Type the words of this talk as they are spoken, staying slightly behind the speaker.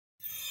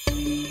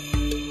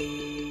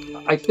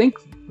I think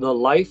the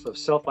life of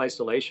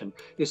self-isolation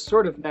is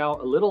sort of now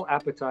a little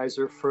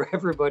appetizer for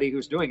everybody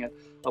who's doing it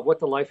of what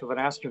the life of an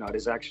astronaut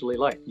is actually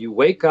like. You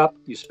wake up,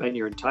 you spend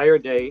your entire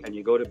day, and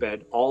you go to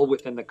bed all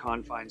within the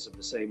confines of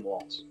the same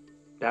walls.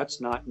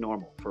 That's not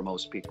normal for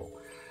most people.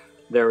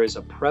 There is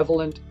a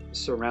prevalent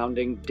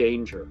surrounding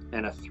danger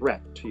and a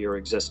threat to your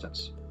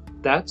existence.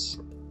 That's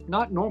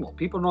not normal.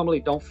 People normally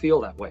don't feel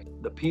that way.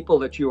 The people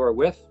that you are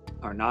with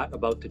are not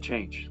about to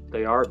change.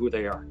 They are who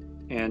they are.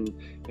 And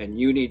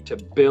you need to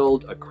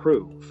build a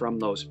crew from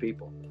those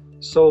people.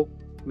 So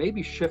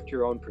maybe shift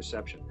your own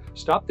perception.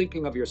 Stop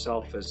thinking of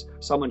yourself as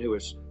someone who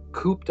is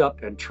cooped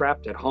up and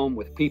trapped at home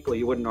with people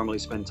you wouldn't normally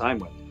spend time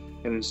with.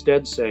 And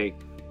instead say,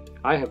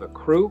 I have a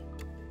crew,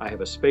 I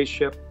have a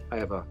spaceship,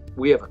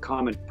 we have a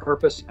common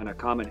purpose and a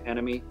common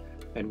enemy,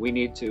 and we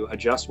need to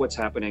adjust what's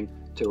happening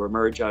to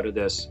emerge out of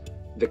this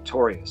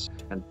victorious.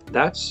 And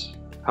that's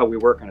how we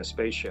work on a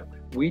spaceship.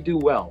 We do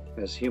well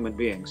as human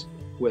beings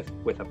with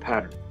a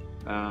pattern.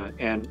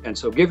 And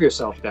so give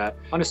yourself that.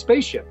 On a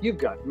spaceship, you've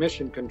got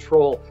mission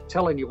control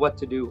telling you what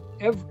to do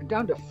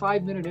down to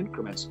 5-minute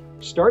increments.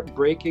 Start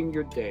breaking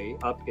your day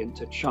up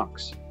into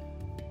chunks.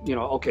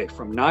 Okay,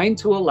 from 9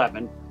 to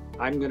 11,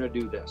 I'm going to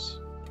do this.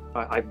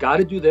 I've got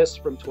to do this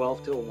from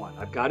 12 till 1.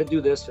 I've got to do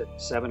this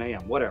at 7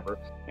 a.m., whatever.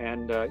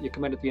 And you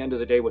come in at the end of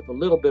the day with a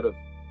little bit of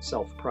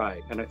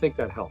self-pride. And I think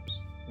that helps.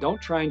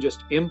 Don't try and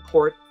just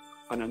import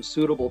an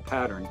unsuitable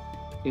pattern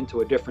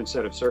into a different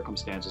set of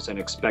circumstances and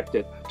expect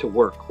it to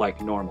work like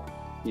normal.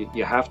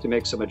 You have to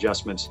make some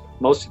adjustments.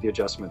 Most of the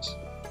adjustments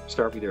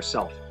start with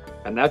yourself.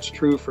 And that's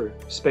true for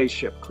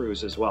spaceship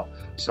crews as well.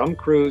 Some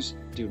crews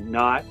do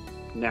not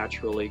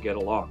naturally get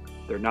along.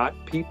 They're not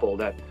people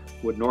that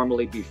would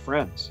normally be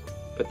friends,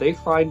 but they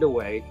find a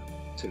way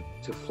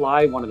to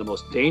fly one of the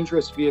most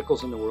dangerous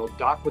vehicles in the world,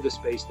 dock with a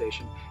space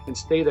station, and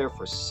stay there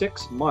for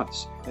 6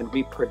 months and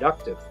be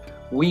productive.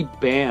 We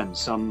ban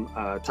some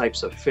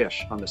types of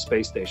fish on the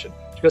space station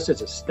just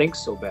as it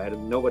stinks so bad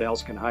and nobody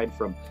else can hide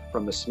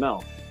from the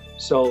smell.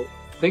 So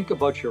think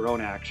about your own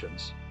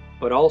actions,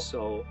 but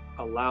also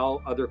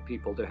allow other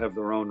people to have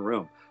their own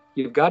room.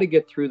 You've got to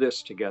get through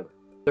this together.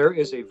 There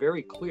is a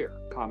very clear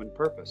common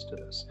purpose to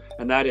this,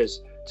 and that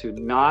is to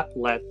not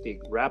let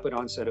the rapid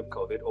onset of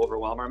COVID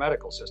overwhelm our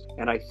medical system.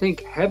 And I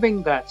think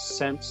having that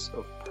sense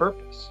of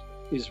purpose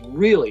is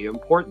really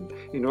important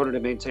in order to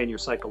maintain your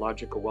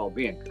psychological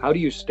well-being. How do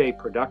you stay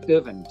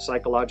productive and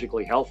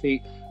psychologically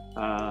healthy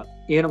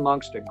in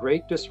amongst a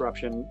great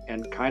disruption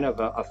and kind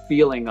of a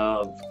feeling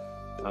of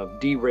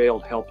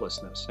derailed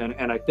helplessness?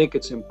 And I think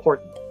it's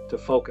important to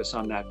focus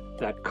on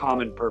that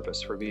common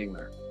purpose for being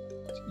there.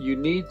 You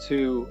need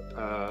to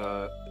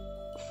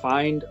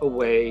find a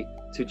way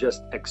to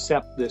just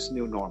accept this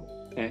new normal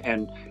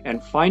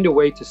and find a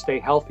way to stay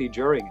healthy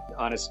during it.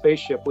 On a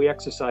spaceship, we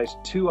exercise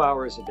 2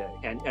 hours a day,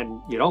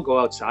 and you don't go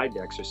outside to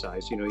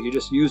exercise. You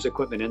just use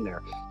equipment in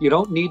there. You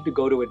don't need to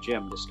go to a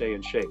gym to stay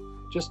in shape.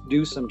 Just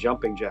do some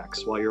jumping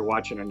jacks while you're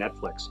watching a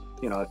Netflix.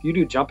 If you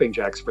do jumping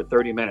jacks for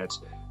 30 minutes,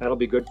 that'll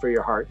be good for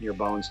your heart and your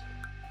bones.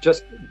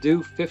 Just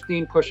do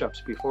 15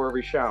 push-ups before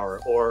every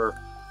shower, or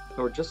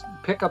just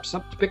pick up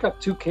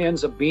 2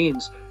 cans of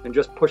beans and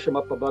just push them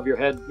up above your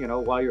head,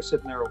 while you're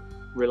sitting there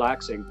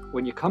relaxing.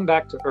 When you come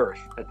back to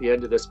Earth at the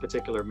end of this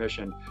particular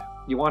mission,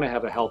 you want to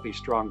have a healthy,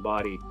 strong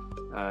body.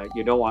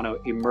 You don't want to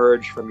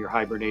emerge from your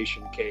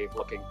hibernation cave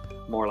looking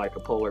more like a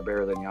polar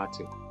bear than you ought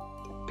to.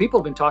 People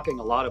have been talking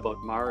a lot about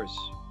Mars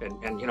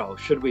and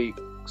should we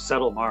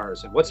settle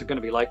Mars and what's it going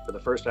to be like for the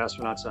first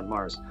astronauts on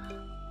Mars.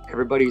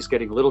 Everybody's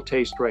getting a little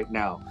taste right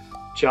now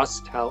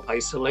just how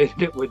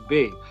isolated it would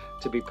be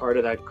to be part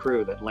of that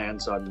crew that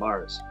lands on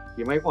Mars.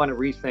 You might want to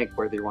rethink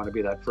whether you want to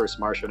be that first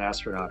Martian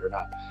astronaut or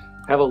not.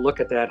 Have a look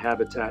at that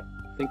habitat.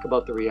 Think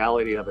about the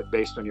reality of it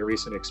based on your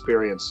recent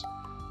experience,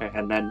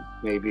 and then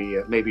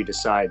maybe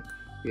decide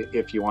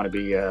if you want to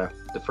be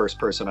the first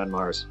person on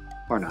Mars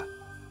or not.